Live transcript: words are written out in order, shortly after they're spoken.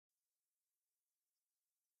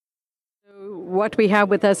What we have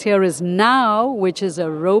with us here is Now, which is a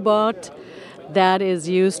robot that is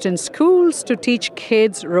used in schools to teach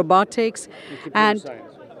kids robotics and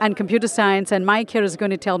computer science. And Mike here is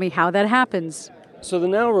going to tell me how that happens. So the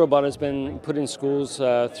Now robot has been put in schools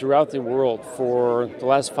throughout the world for the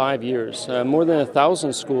last 5 years. More than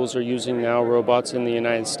 1,000 schools are using Now robots in the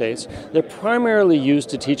United States. They're primarily used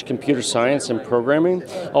to teach computer science and programming,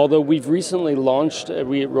 although we've recently launched,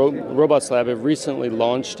 we at RobotLAB have recently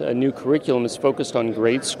launched a new curriculum that's focused on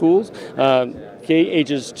grade schools.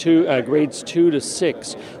 Grades 2 to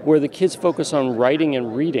 6, where the kids focus on writing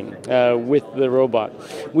and reading with the robot.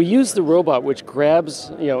 We use the robot, which grabs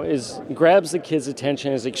the kids'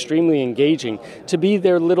 attention, is extremely engaging, to be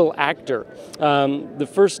their little actor. The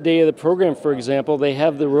first day of the program, for example, they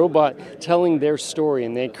have the robot telling their story,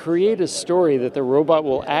 and they create a story that the robot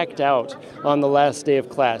will act out on the last day of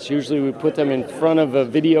class. Usually we put them in front of a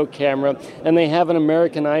video camera, and they have an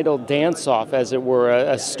American Idol dance-off, as it were,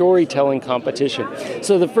 a storytelling competition.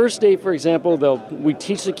 So the first day, for example, we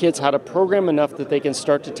teach the kids how to program enough that they can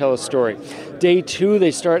start to tell a story. Day 2,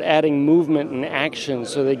 they start adding movement and action,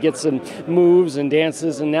 so they get some moves and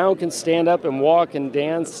dances, and now can stand up and walk and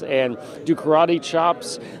dance and do karate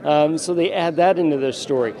chops, so they add that into their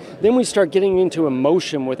story. Then we start getting into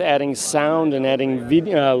emotion with adding sound and adding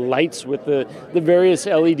lights with the various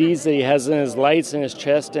LEDs that he has in his lights, in his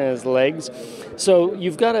chest and his legs. So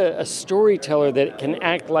you've got a storyteller that can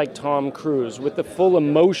act like Tom Cruise with the full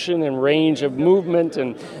emotion and range of movement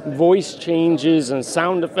and voice changes and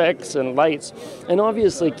sound effects and lights. And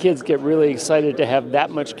obviously kids get really excited to have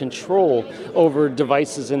that much control over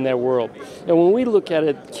devices in their world. And when we look at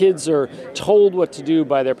it, kids are told what to do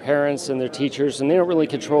by their parents and their teachers, and they don't really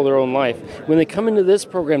control their own life. When they come into this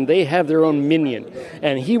program, they have their own minion,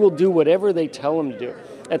 and he will do whatever they tell him to do.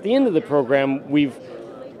 At the end of the program, we've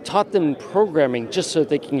taught them programming just so that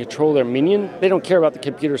they can control their minion. They don't care about the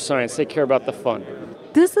computer science, they care about the fun.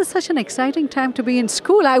 This is such an exciting time to be in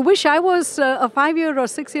school. I wish I was a 5-year or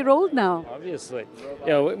 6-year-old now. Obviously.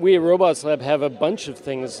 We at RobotLAB have a bunch of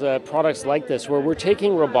things, products like this, where we're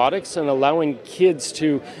taking robotics and allowing kids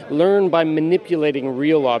to learn by manipulating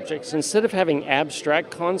real objects. Instead of having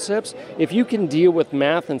abstract concepts, if you can deal with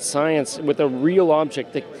math and science with a real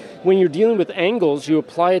object, when you're dealing with angles, you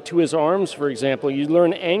apply it to his arms, for example. You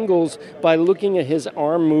learn angles by looking at his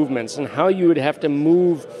arm movements and how you would have to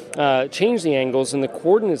move, change the angles in the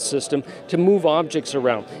coordinate system to move objects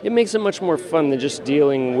around. It makes it much more fun than just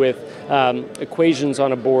dealing with equations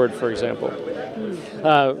on a board, for example.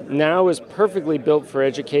 Now is perfectly built for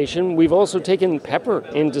education. We've also taken Pepper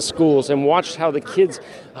into schools and watched how the kids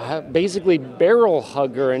basically barrel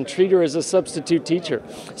hug her and treat her as a substitute teacher.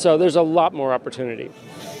 So there's a lot more opportunity.